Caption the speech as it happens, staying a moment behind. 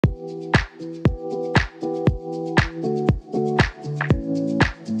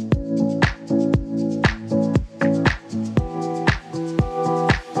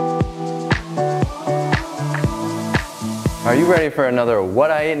ready for another What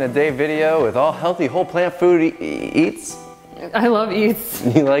I Eat in a Day video with all healthy whole plant food eats? I love eats.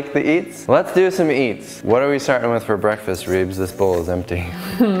 You like the eats? Let's do some eats. What are we starting with for breakfast, Reebs? This bowl is empty.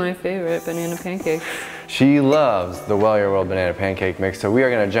 My favorite, banana pancakes. She loves the Well Your World banana pancake mix, so we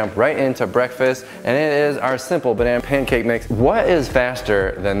are gonna jump right into breakfast, and it is our simple banana pancake mix. What is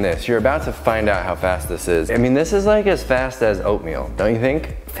faster than this? You're about to find out how fast this is. I mean, this is like as fast as oatmeal, don't you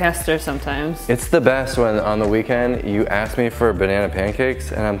think? Faster sometimes. It's the best when on the weekend you ask me for banana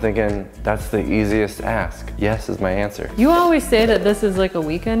pancakes and I'm thinking that's the easiest ask. Yes is my answer. You always say that this is like a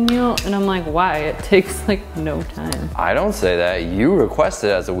weekend meal and I'm like, why? It takes like no time. I don't say that. You request it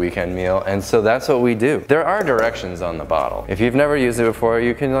as a weekend meal, and so that's what we do. There are directions on the bottle. If you've never used it before,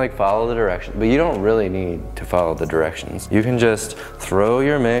 you can like follow the directions, but you don't really need to follow the directions. You can just throw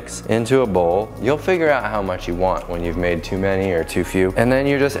your mix into a bowl. You'll figure out how much you want when you've made too many or too few, and then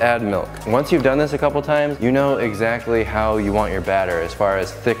you just add milk. Once you've done this a couple times, you know exactly how you want your batter as far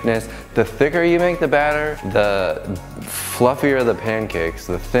as thickness. The thicker you make the batter, the fluffier the pancakes.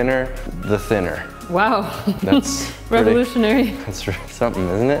 The thinner, the thinner. Wow. That's revolutionary. That's something,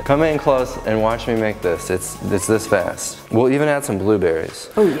 isn't it? Come in close and watch me make this. It's this fast. We'll even add some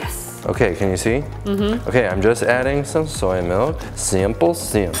blueberries. Oh yes. Okay, can you see? Mm-hmm. Okay, I'm just adding some soy milk. Simple,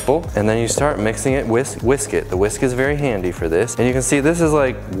 simple. And then you start mixing it, whisk it. The whisk is very handy for this. And you can see this is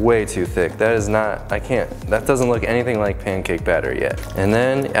like way too thick. That is not, that doesn't look anything like pancake batter yet. And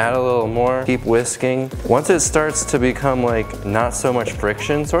then add a little more, keep whisking. Once it starts to become like not so much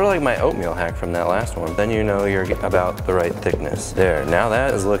friction, sort of like my oatmeal hack from that last one, then you know you're about the right thickness. There, now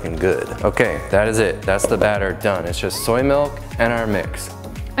that is looking good. Okay, that is it. That's the batter done. It's just soy milk and our mix.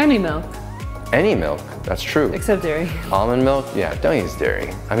 Any milk. Any milk, that's true. Except dairy. Almond milk, yeah, don't use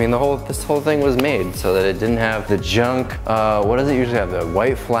dairy. I mean, this whole thing was made so that it didn't have the junk, what does it usually have? The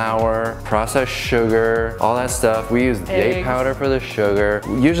white flour, processed sugar, all that stuff. We use date powder for the sugar.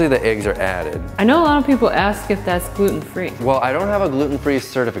 Usually the eggs are added. I know a lot of people ask if that's gluten-free. Well, I don't have a gluten-free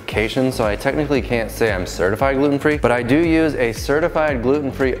certification, so I technically can't say I'm certified gluten-free, but I do use a certified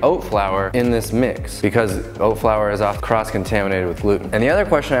gluten-free oat flour in this mix because oat flour is often cross-contaminated with gluten. And the other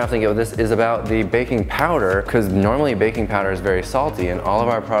question I often get with this is about the baking powder, because normally baking powder is very salty and all of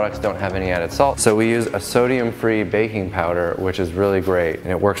our products don't have any added salt. So we use a sodium-free baking powder, which is really great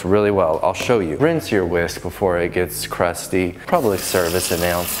and it works really well. I'll show you. Rinse your whisk before it gets crusty. Public service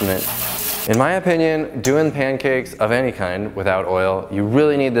announcement. In my opinion, doing pancakes of any kind without oil, you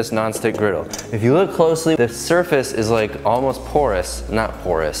really need this non-stick griddle. If you look closely, the surface is like almost porous, not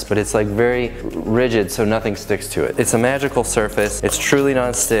porous, but it's like very rigid so nothing sticks to it. It's a magical surface. It's truly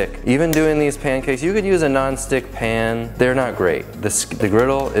non-stick. Even doing these pancakes, you could use a non-stick pan. They're not great. The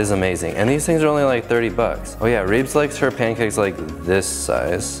griddle is amazing. And these things are only like 30 bucks. Oh yeah, Reebs likes her pancakes like this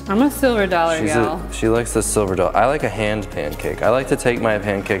size. I'm a silver dollar gal. She likes the silver dollar. I like a hand pancake. I like to take my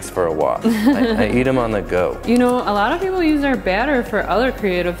pancakes for a walk. I eat them on the go. You know, a lot of people use our batter for other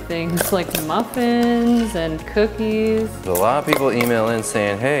creative things like muffins and cookies. A lot of people email in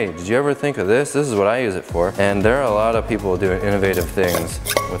saying, hey, did you ever think of this? This is what I use it for. And there are a lot of people doing innovative things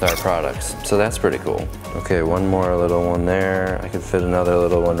with our products. So that's pretty cool. Okay, one more little one there. I could fit another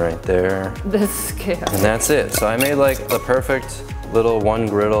little one right there. This is chaos. And that's it. So I made like the perfect little one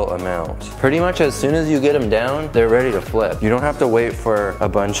griddle amount. Pretty much as soon as you get them down, they're ready to flip. You don't have to wait for a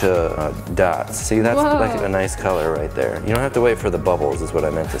bunch of dots. See, that's like a nice color right there. You don't have to wait for the bubbles is what I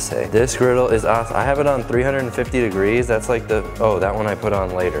meant to say. This griddle is awesome. I have it on 350 degrees. That's like oh, that one I put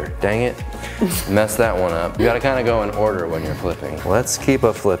on later. Dang it, messed that one up. You gotta kind of go in order when you're flipping. Let's keep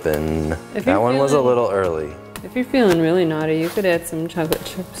a flipping. That one was a little early. If you're feeling really naughty, you could add some chocolate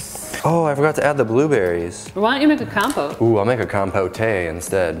chips. Oh, I forgot to add the blueberries. Why don't you make a compote? Ooh, I'll make a compote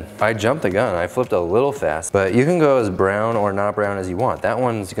instead. I jumped the gun. I flipped a little fast, but you can go as brown or not brown as you want. That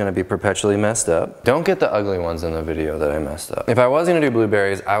one's gonna be perpetually messed up. Don't get the ugly ones in the video that I messed up. If I was gonna do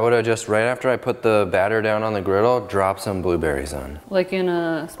blueberries, I would have just, right after I put the batter down on the griddle, dropped some blueberries on. Like in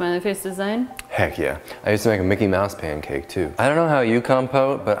a smiley face design? Heck yeah. I used to make a Mickey Mouse pancake too. I don't know how you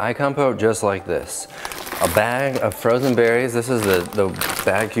compote, but I compote just like this. A bag of frozen berries. This is the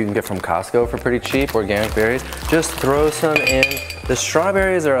bag you can get from Costco for pretty cheap, organic berries. Just throw some in. The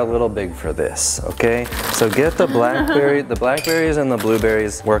strawberries are a little big for this, okay? So get the blackberry, the blackberries and the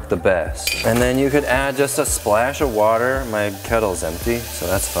blueberries work the best. And then you could add just a splash of water. My kettle's empty, so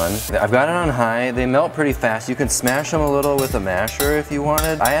that's fun. I've got it on high. They melt pretty fast. You can smash them a little with a masher if you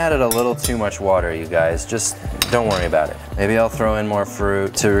wanted. I added a little too much water, you guys. Just don't worry about it. Maybe I'll throw in more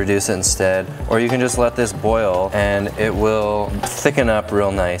fruit to reduce it instead, or you can just let this boil and it will thicken up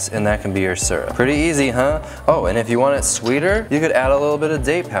real nice, and that can be your syrup. Pretty easy, huh? Oh, and if you want it sweeter, you could add a little bit of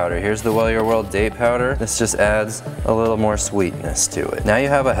date powder. Here's the Well Your World date powder. This just adds a little more sweetness to it. Now you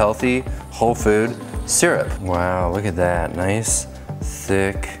have a healthy, whole food syrup. Wow, look at that. Nice,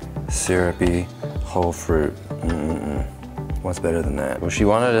 thick, syrupy, whole fruit. What's better than that? Well, she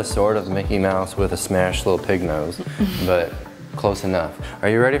wanted a sort of Mickey Mouse with a smashed little pig nose, but close enough. Are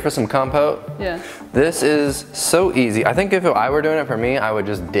you ready for some compote? Yeah. This is so easy. I think if I were doing it for me, I would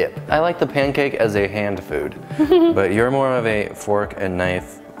just dip. I like the pancake as a hand food, but you're more of a fork and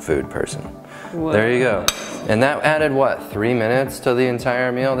knife food person. Whoa. There you go. And that added what, 3 minutes to the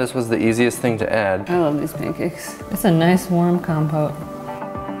entire meal? This was the easiest thing to add. I love these pancakes. It's a nice warm compote.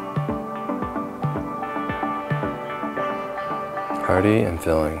 Hearty and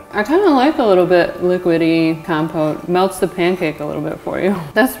filling. I kind of like a little bit liquidy compote. Melts the pancake a little bit for you.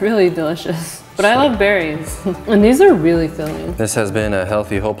 That's really delicious. But I love berries. And these are really filling. This has been a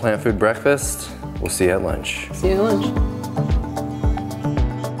healthy whole plant food breakfast. We'll see you at lunch. See you at lunch.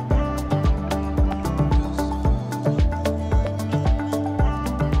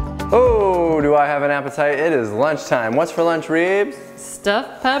 Oh, do I have an appetite? It is lunchtime. What's for lunch, Reebs?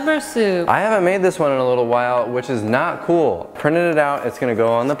 Stuffed pepper soup. I haven't made this one in a little while, which is not cool. Printed it out, it's gonna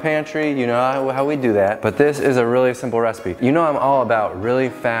go on the pantry. You know how we do that. But this is a really simple recipe. You know I'm all about really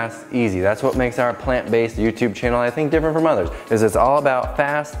fast, easy. That's what makes our plant-based YouTube channel, I think, different from others, is it's all about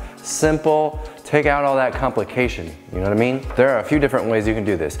fast, simple, take out all that complication, you know what I mean? There are a few different ways you can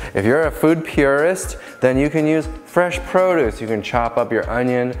do this. If you're a food purist, then you can use fresh produce. You can chop up your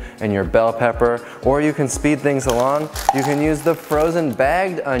onion and your bell pepper, or you can speed things along. You can use the frozen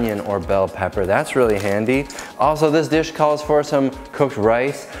bagged onion or bell pepper. That's really handy. Also, this dish calls for some cooked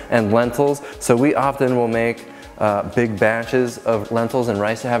rice and lentils, so we often will make big batches of lentils and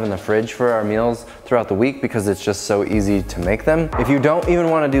rice to have in the fridge for our meals throughout the week because it's just so easy to make them. If you don't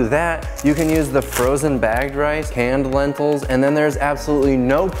even want to do that, you can use the frozen bagged rice, canned lentils, and then there's absolutely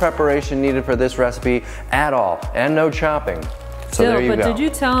no preparation needed for this recipe at all, and no chopping. So there you go. But did you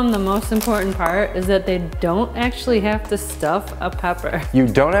tell them the most important part is that they don't actually have to stuff a pepper? You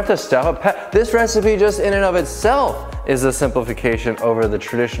don't have to stuff a pepper. This recipe just in and of itself is a simplification over the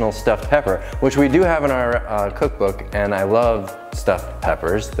traditional stuffed pepper, which we do have in our cookbook, and I love stuffed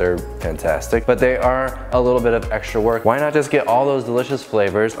peppers. They're fantastic, but they are a little bit of extra work. Why not just get all those delicious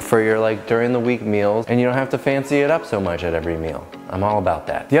flavors for your like during the week meals, and you don't have to fancy it up so much at every meal. I'm all about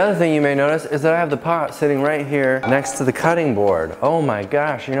that. The other thing you may notice is that I have the pot sitting right here next to the cutting board. Oh my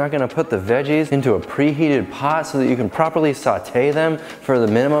gosh, you're not gonna put the veggies into a preheated pot so that you can properly saute them for the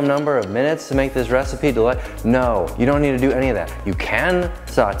minimum number of minutes to make this recipe delightful? No, you don't need to do any of that. You can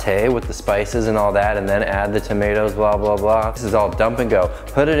saute with the spices and all that and then add the tomatoes, blah, blah, blah. This is all dump and go.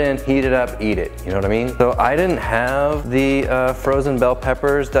 Put it in, heat it up, eat it. You know what I mean? So I didn't have the frozen bell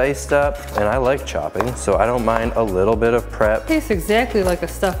peppers diced up, and I like chopping, so I don't mind a little bit of prep. Tastes exactly like a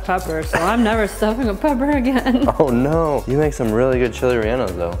stuffed pepper, so I'm never stuffing a pepper again. Oh no, you make some really good chili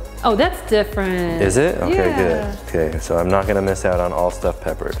rellenos though. Oh, that's different. Is it? Okay, yeah. Good. Okay, so I'm not gonna miss out on all stuffed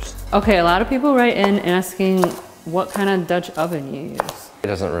peppers. Okay, a lot of people write in asking what kind of Dutch oven you use. It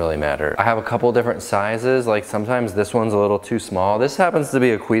doesn't really matter. I have a couple different sizes, like sometimes this one's a little too small. This happens to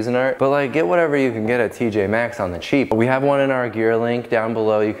be a Cuisinart, but like get whatever you can get at TJ Maxx on the cheap. We have one in our gear link down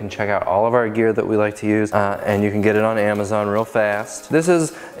below. You can check out all of our gear that we like to use, and you can get it on Amazon real fast. This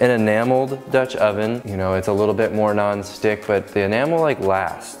is an enameled Dutch oven. You know, it's a little bit more non-stick, but the enamel like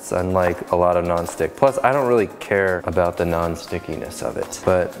lasts, unlike a lot of non-stick. Plus, I don't really care about the non-stickiness of it,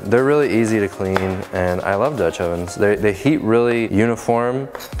 but they're really easy to clean, and I love Dutch ovens. They heat really uniform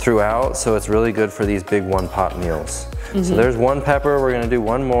throughout, so it's really good for these big one-pot meals. So there's one pepper. We're gonna do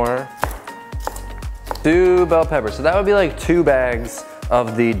one more. 2 bell peppers. So that would be like 2 bags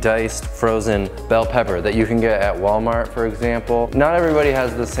of the diced frozen bell pepper that you can get at Walmart, for example. Not everybody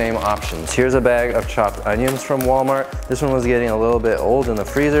has the same options. Here's a bag of chopped onions from Walmart. This one was getting a little bit old in the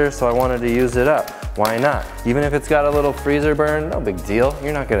freezer, so I wanted to use it up. Why not? Even if it's got a little freezer burn, no big deal.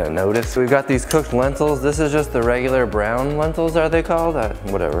 You're not gonna notice. We've got these cooked lentils. This is just the regular brown lentils, are they called?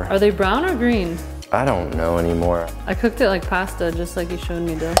 Whatever. Are they brown or green? I don't know anymore. I cooked it like pasta, just like you showed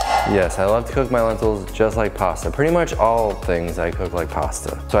me to. Yes, I love to cook my lentils just like pasta. Pretty much all things I cook like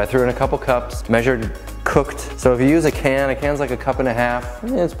pasta. So I threw in a couple cups, measured cooked. So if you use a can's like a cup and a half.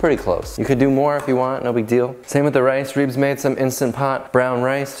 It's pretty close. You could do more if you want, no big deal. Same with the rice. Reeb's made some Instant Pot brown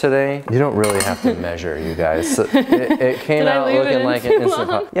rice today. You don't really have to measure, you guys. So it came out looking like an Instant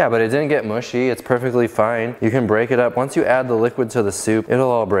Pot. Yeah, but it didn't get mushy. It's perfectly fine. You can break it up. Once you add the liquid to the soup, it'll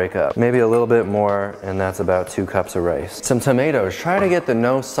all break up. Maybe a little bit more, and that's about 2 cups of rice. Some tomatoes. Try to get the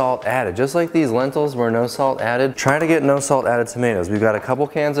no salt added. Just like these lentils were no salt added, try to get no salt added tomatoes. We've got a couple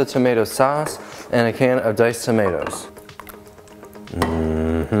cans of tomato sauce and a can of diced tomatoes.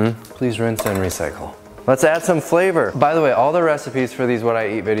 Please rinse and recycle. Let's add some flavor. By the way, all the recipes for these What I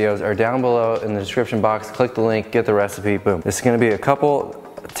Eat videos are down below in the description box. Click the link, get the recipe, boom. This is gonna be a couple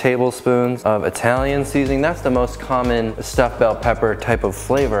tablespoons of Italian seasoning. That's the most common stuffed bell pepper type of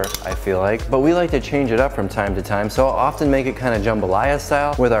flavor, I feel like. But we like to change it up from time to time, so I'll often make it kind of jambalaya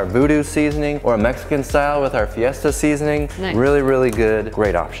style with our voodoo seasoning, or Mexican style with our fiesta seasoning. Nice. Really, really good.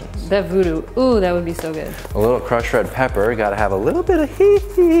 Great options. That voodoo, ooh, that would be so good. A little crushed red pepper. Gotta have a little bit of heat.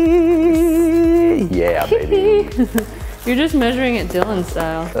 Yeah, baby. You're just measuring it Dylan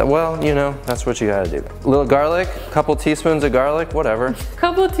style. Well, you know, that's what you gotta do. A little garlic, couple teaspoons of garlic, whatever.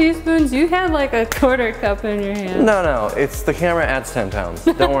 Couple teaspoons? You had like a quarter cup in your hand. No, it's the camera adds 10 pounds.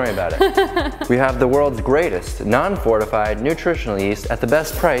 Don't worry about it. We have the world's greatest non-fortified nutritional yeast at the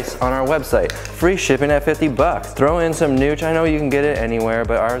best price on our website. Free shipping at 50 bucks. Throw in some nooch. I know you can get it anywhere,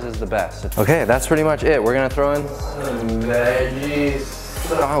 but ours is the best. Okay, that's pretty much it. We're gonna throw in some veggies.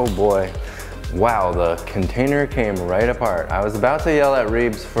 Oh boy. Wow, the container came right apart. I was about to yell at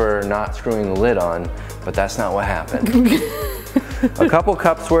Reeb's for not screwing the lid on, but that's not what happened. A couple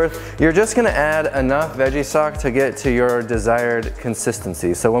cups worth. You're just gonna add enough veggie stock to get to your desired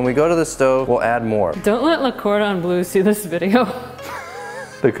consistency. So when we go to the stove, we'll add more. Don't let La Cordon Bleu see this video.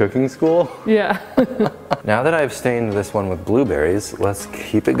 The cooking school? Yeah. Now that I've stained this one with blueberries, let's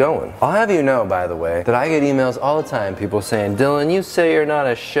keep it going. I'll have you know, by the way, that I get emails all the time, people saying, Dylan, you say you're not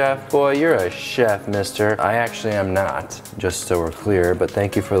a chef. Boy, you're a chef, mister. I actually am not, just so we're clear, but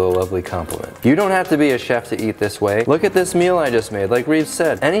thank you for the lovely compliment. You don't have to be a chef to eat this way. Look at this meal I just made. Like Reeves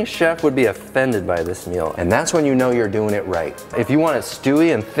said, any chef would be offended by this meal, and that's when you know you're doing it right. If you want it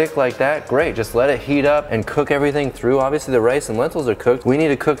stewy and thick like that, great. Just let it heat up and cook everything through. Obviously, the rice and lentils are cooked. We need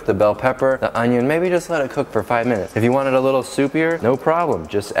to cook the bell pepper, the onion, maybe just let it cook for 5 minutes. If you want it a little soupier, no problem.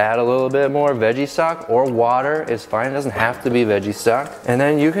 Just add a little bit more veggie stock, or water is fine. It doesn't have to be veggie stock. And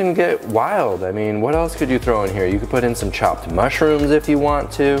then you can get wild. I mean, what else could you throw in here? You could put in some chopped mushrooms if you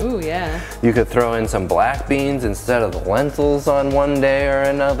want to. Ooh, yeah. You could throw in some black beans instead of the lentils on one day or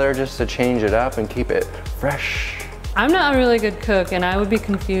another, just to change it up and keep it fresh. I'm not a really good cook, and I would be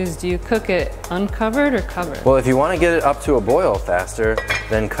confused. Do you cook it uncovered or covered? Well, if you want to get it up to a boil faster,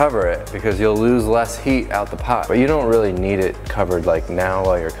 then cover it, because you'll lose less heat out the pot. But you don't really need it covered like now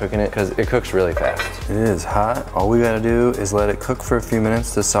while you're cooking it, because it cooks really fast. It is hot. All we gotta do is let it cook for a few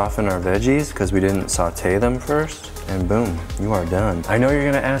minutes to soften our veggies, because we didn't saute them first. And boom, you are done. I know you're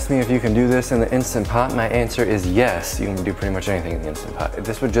gonna ask me if you can do this in the Instant Pot. My answer is yes. You can do pretty much anything in the Instant Pot.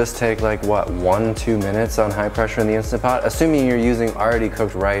 This would just take like, what, 1-2 minutes on high pressure in the Instant Pot, assuming you're using already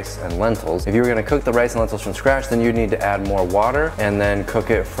cooked rice and lentils. If you were gonna cook the rice and lentils from scratch, then you'd need to add more water and then cook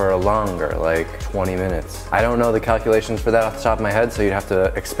it for longer, like 20 minutes. I don't know the calculations for that off the top of my head, so you'd have to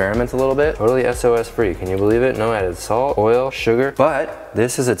experiment a little bit. Totally SOS free, can you believe it? No added salt, oil, sugar, but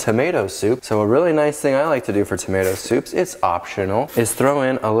this is a tomato soup. So a really nice thing I like to do for tomato soups, it's optional, is throw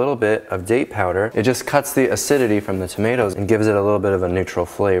in a little bit of date powder. It just cuts the acidity from the tomatoes and gives it a little bit of a neutral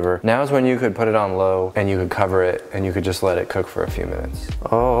flavor. Now is when you could put it on low and you could cover it and you could just let it cook for a few minutes.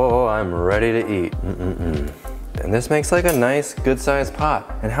 Oh, I'm ready to eat. And this makes like a nice, good-sized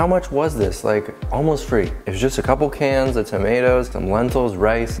pot. And how much was this? Like almost free. It's just a couple cans of tomatoes, some lentils,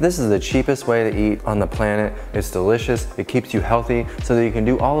 rice. This is the cheapest way to eat on the planet. It's delicious. It keeps you healthy so that you can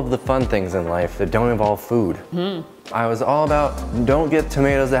do all of the fun things in life that don't involve food. I was all about, don't get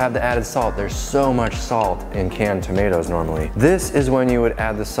tomatoes that have the added salt. There's so much salt in canned tomatoes normally. This is when you would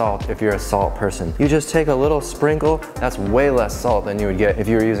add the salt if you're a salt person. You just take a little sprinkle. That's way less salt than you would get if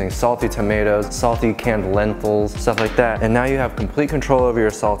you were using salty tomatoes, salty canned lentils, stuff like that. And now you have complete control over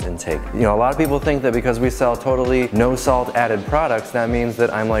your salt intake. You know, a lot of people think that because we sell totally no salt added products, that means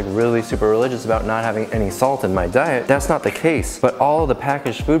that I'm like really super religious about not having any salt in my diet. That's not the case. But all of the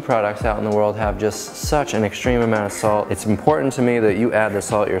packaged food products out in the world have just such an extreme amount of salt. It's important to me that you add the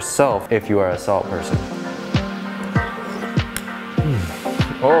salt yourself if you are a salt person.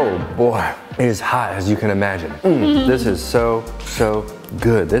 Oh boy, it is hot as you can imagine. This is so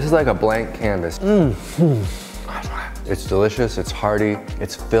good. This is like a blank canvas. It's delicious, it's hearty,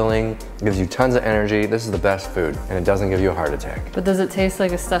 it's filling, it gives you tons of energy. This is the best food, and it doesn't give you a heart attack. But does it taste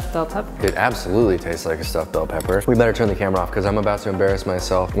like a stuffed bell pepper? It absolutely tastes like a stuffed bell pepper. We better turn the camera off because I'm about to embarrass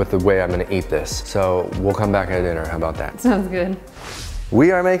myself with the way I'm gonna eat this. So we'll come back at dinner, how about that? Sounds good.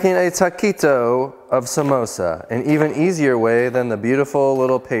 We are making a taquito of samosa, an even easier way than the beautiful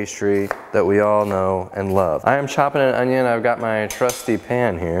little pastry that we all know and love. I am chopping an onion. I've got my trusty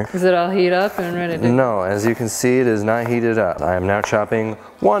pan here. Is it all heat up and ready to? No, as you can see, it is not heated up. I am now chopping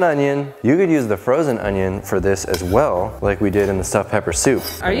one onion. You could use the frozen onion for this as well, like we did in the stuffed pepper soup.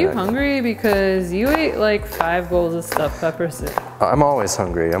 Are you hungry? Because you ate like 5 bowls of stuffed pepper soup. I'm always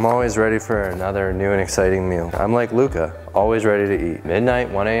hungry. I'm always ready for another new and exciting meal. I'm like Luca, always ready to eat. Midnight,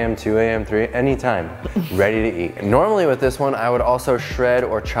 1 a.m., 2 a.m., 3, anytime, ready to eat. Normally with this one, I would also shred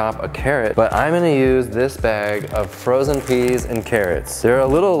or chop a carrot, but I'm gonna use this bag of frozen peas and carrots. There are a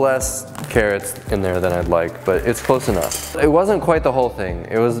little less carrots in there than I'd like, but it's close enough. It wasn't quite the whole thing.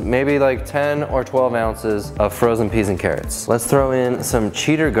 It was maybe like 10 or 12 ounces of frozen peas and carrots. Let's throw in some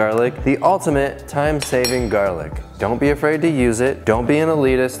cheater garlic, the ultimate time-saving garlic. Don't be afraid to use it. Don't be an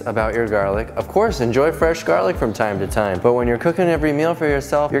elitist about your garlic. Of course, enjoy fresh garlic from time to time, but when you're cooking every meal for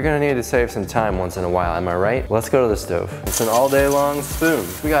yourself, you're gonna need to save some time once in a while, am I right? Let's go to the stove. It's an all day long spoon.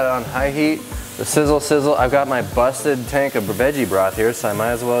 We got it on high heat. The sizzle sizzle. I've got my busted tank of veggie broth here, so I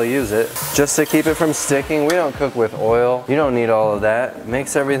might as well use it. Just to keep it from sticking. We don't cook with oil. You don't need all of that. It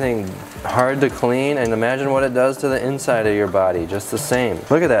makes everything hard to clean, and imagine what it does to the inside of your body, just the same.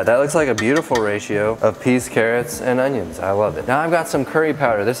 Look at that. That looks like a beautiful ratio of peas, carrots, and onions. I love it. Now I've got some curry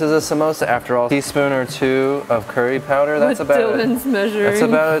powder. This is a samosa after all. Teaspoon or 2 of curry powder. That's about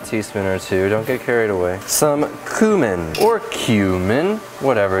a teaspoon or 2. Don't get carried away. Some cumin or cumin,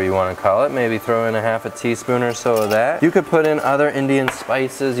 whatever you want to call it. Maybe throw in a half a teaspoon or so of that. You could put in other Indian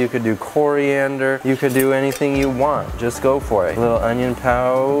spices. You could do coriander. You could do anything you want. Just go for it. A little onion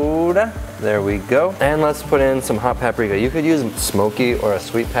powder. There we go. And let's put in some hot paprika. You could use smoky or a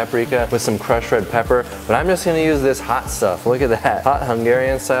sweet paprika with some crushed red pepper, but I'm just gonna use this hot stuff. Look at that. Hot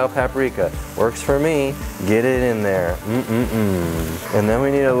Hungarian style paprika. Works for me. Get it in there. And then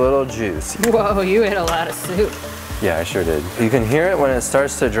we need a little juice. Whoa, you ate a lot of soup. Yeah, I sure did. You can hear it when it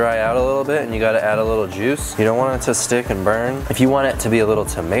starts to dry out a little bit, and you gotta add a little juice. You don't want it to stick and burn. If you want it to be a little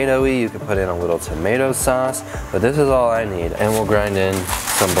tomatoey, you can put in a little tomato sauce, but this is all I need. And we'll grind in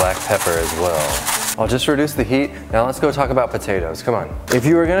some black pepper as well. I'll just reduce the heat. Now let's go talk about potatoes. Come on. If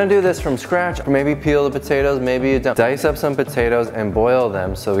you were gonna do this from scratch, maybe peel the potatoes, maybe you don't. Dice up some potatoes and boil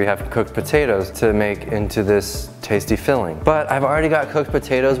them so we have cooked potatoes to make into this tasty filling. But I've already got cooked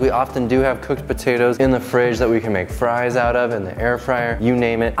potatoes. We often do have cooked potatoes in the fridge that we can make fries out of, in the air fryer, you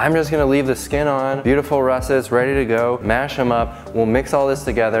name it. I'm just gonna leave the skin on, beautiful russets, ready to go, mash them up. We'll mix all this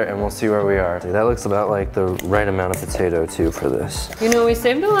together and we'll see where we are. That looks about like the right amount of potato too for this. You know, we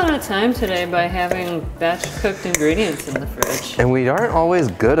saved a lot of time today by having batch cooked ingredients in the fridge. And we aren't always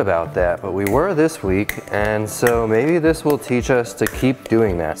good about that, but we were this week, and so maybe this will teach us to keep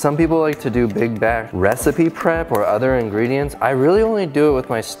doing that. Some people like to do big batch recipe prep or other ingredients. I really only do it with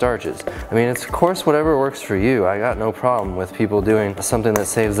my starches. I mean, it's of course whatever works for you. I got no problem with people doing something that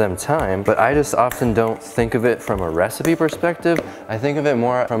saves them time, but I just often don't think of it from a recipe perspective. I think of it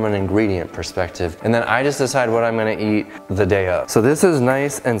more from an ingredient perspective, and then I just decide what I'm gonna eat the day of. So this is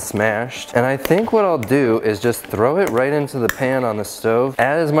nice and smashed, and I think what I'll do is just throw it right into the pan on the stove,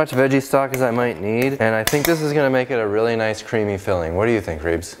 add as much veggie stock as I might need, and I think this is gonna make it a really nice creamy filling. What do you think,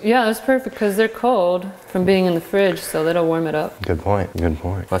 Reebs? Yeah, that's perfect because they're cold from being in the fridge, so that'll warm it up. Good point, good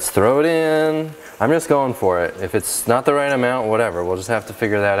point. Let's throw it in. I'm just going for it. If it's not the right amount, whatever, we'll just have to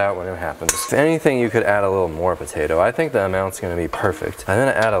figure that out when it happens. If anything, you could add a little more potato. I think the amount's gonna be perfect. I'm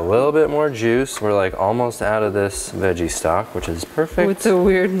gonna add a little bit more juice. We're like almost out of this veggie stock, which is perfect. With the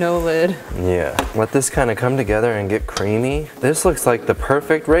weird no lid. Yeah, let this kind of come together and get creamy. This looks like the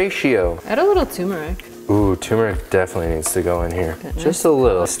perfect ratio. Add a little turmeric. Ooh, turmeric definitely needs to go in here. Just a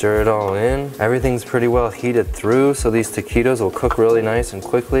little. Stir it all in. Everything's pretty well heated through, so these taquitos will cook really nice and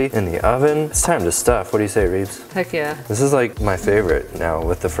quickly in the oven. It's time to stuff. What do you say, Reebs? Heck yeah. This is like my favorite now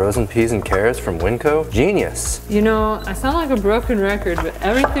with the frozen peas and carrots from Winco. Genius. You know, I sound like a broken record, but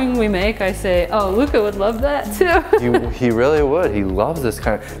everything we make, I say, oh, Luca would love that too. He really would. He loves this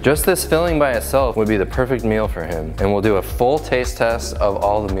kind of, just this filling by itself would be the perfect meal for him. And we'll do a full taste test of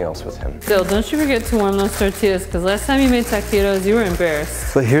all the meals with him. Still, don't you forget to warm those tortillas, because last time you made taquitos, you were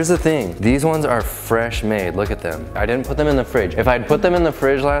embarrassed. But here's the thing, these ones are fresh made, look at them. I didn't put them in the fridge. If I'd put them in the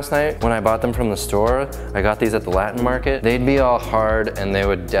fridge last night, when I bought them from the store, I got these at the Latin market, they'd be all hard and they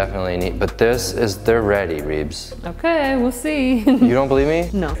would definitely need, but they're ready, Reebs. Okay, we'll see. You don't believe me?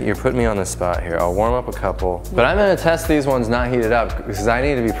 No. You're putting me on the spot here. I'll warm up a couple. But I'm gonna test these ones not heated up because I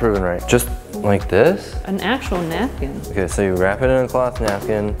need to be proven right. Just like this? An actual napkin. Okay, so you wrap it in a cloth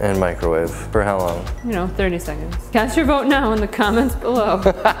napkin and microwave. For how long? You know, 30 seconds. Cast your vote now in the comments below.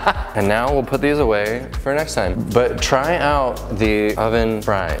 And now we'll put these away for next time. But try out the oven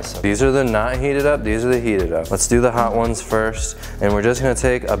fries. These are the not heated up, these are the heated up. Let's do the hot ones first. And we're just gonna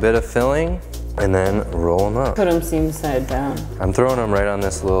take a bit of filling and then roll them up. Put them seam side down. I'm throwing them right on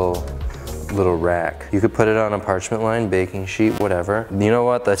this little rack. You could put it on a parchment line, baking sheet, whatever. You know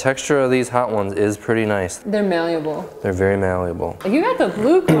what? The texture of these hot ones is pretty nice. They're malleable. They're very malleable. You got the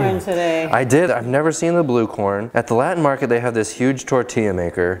blue corn today. I did. I've never seen the blue corn. At the Latin market, they have this huge tortilla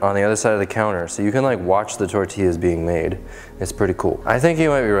maker on the other side of the counter, so you can like watch the tortillas being made. It's pretty cool. I think you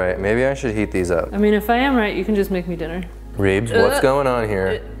might be right. Maybe I should heat these up. I mean, if I am right, you can just make me dinner. Reebs, what's going on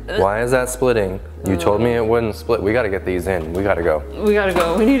here? Why is that splitting? You told me it wouldn't split. We gotta get these in. We gotta go. We gotta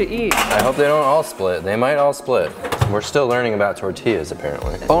go. We need to eat. I hope they don't all split. They might all split. We're still learning about tortillas,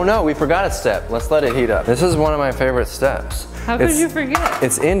 apparently. Oh no, we forgot a step. Let's let it heat up. This is one of my favorite steps. How could you forget?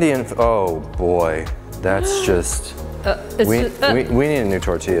 It's Indian. Oh boy, that's just. We need a new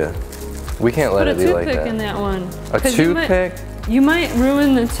tortilla. We can't let it be like that. Put a toothpick in that one. A toothpick? You might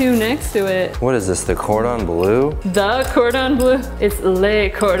ruin the two next to it. What is this, the cordon bleu? The cordon bleu? It's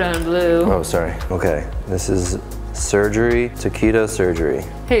le cordon bleu. Oh, sorry. Okay, this is surgery, taquito surgery.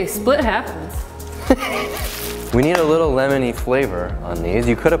 Hey, split happens. We need a little lemony flavor on these.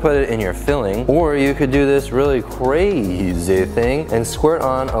 You could have put it in your filling, or you could do this really crazy thing and squirt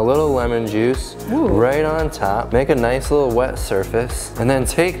on a little lemon juice right on top. Make a nice little wet surface, and then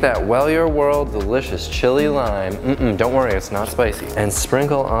take that Well Your World delicious chili lime. Don't worry, it's not spicy. And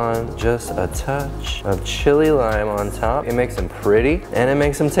sprinkle on just a touch of chili lime on top. It makes them pretty, and it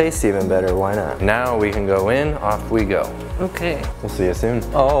makes them taste even better. Why not? Now we can go in, off we go. Okay. We'll see you soon.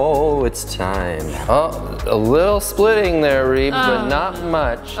 Oh, it's time. Oh, a little splitting there, Reebs, but not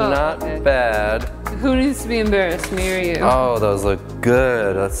much, not bad. Who needs to be embarrassed, me or you? Oh, those look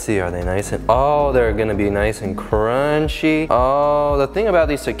good. Let's see, are they nice and, oh, they're gonna be nice and crunchy. Oh, the thing about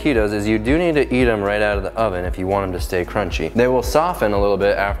these taquitos is you do need to eat them right out of the oven if you want them to stay crunchy. They will soften a little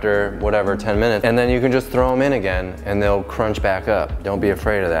bit after whatever, 10 minutes, and then you can just throw them in again and they'll crunch back up. Don't be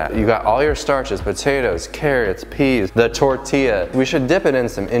afraid of that. You got all your starches, potatoes, carrots, peas, the tortilla. We should dip it in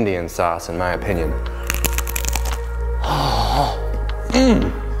some Indian sauce, in my opinion.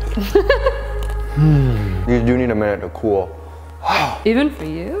 You do need a minute to cool. Even for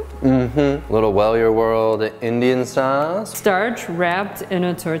you? Little Well Your World Indian sauce. Starch wrapped in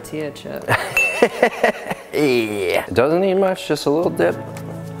a tortilla chip. Yeah. It doesn't need much, just a little dip.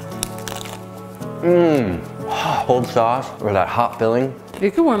 Cold sauce or that hot filling. You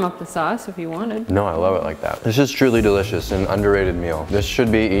could warm up the sauce if you wanted. No, I love it like that. This is truly delicious and underrated meal. This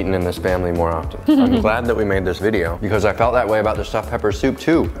should be eaten in this family more often. I'm glad that we made this video because I felt that way about the stuffed pepper soup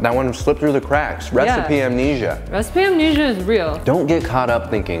too. That one slipped through the cracks. Recipe amnesia. Recipe amnesia is real. Don't get caught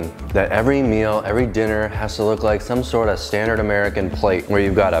up thinking that every meal, every dinner has to look like some sort of standard American plate where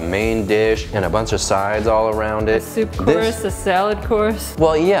you've got a main dish and a bunch of sides all around it. A soup course, a salad course.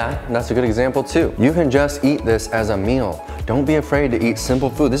 Well, yeah, that's a good example too. You can just eat this as a meal. Don't be afraid to eat simple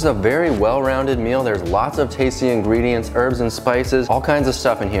food. This is a very well-rounded meal. There's lots of tasty ingredients, herbs and spices, all kinds of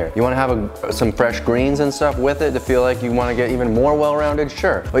stuff in here. You want to have some fresh greens and stuff with it to feel like you want to get even more well-rounded?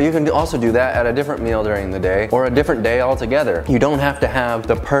 Sure. But you can also do that at a different meal during the day or a different day altogether. You don't have to have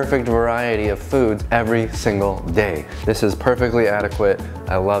the perfect variety of foods every single day. This is perfectly adequate.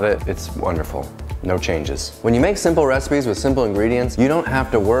 I love it. It's wonderful. No changes. When you make simple recipes with simple ingredients, you don't have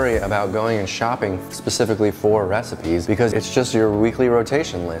to worry about going and shopping specifically for recipes because it's just your weekly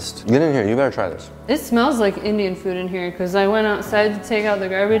rotation list. Get in here, you better try this. It smells like Indian food in here because I went outside to take out the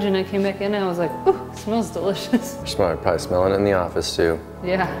garbage and I came back in and I was like, ooh, it smells delicious. You're probably smelling it in the office too.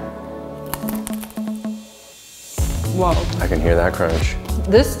 Yeah. Whoa. I can hear that crunch.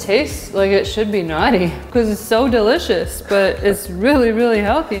 This tastes like it should be naughty because it's so delicious, but it's really, really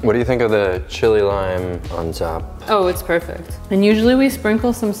healthy. What do you think of the chili lime on top? Oh, it's perfect. And usually we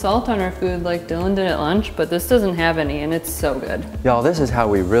sprinkle some salt on our food like Dylan did at lunch, but this doesn't have any and it's so good. Y'all, this is how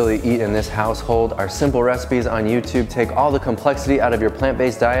we really eat in this household. Our simple recipes on YouTube take all the complexity out of your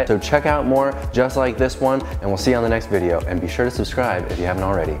plant-based diet, so check out more just like this one, and we'll see you on the next video. And be sure to subscribe if you haven't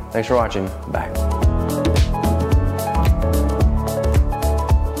already. Thanks for watching. Bye.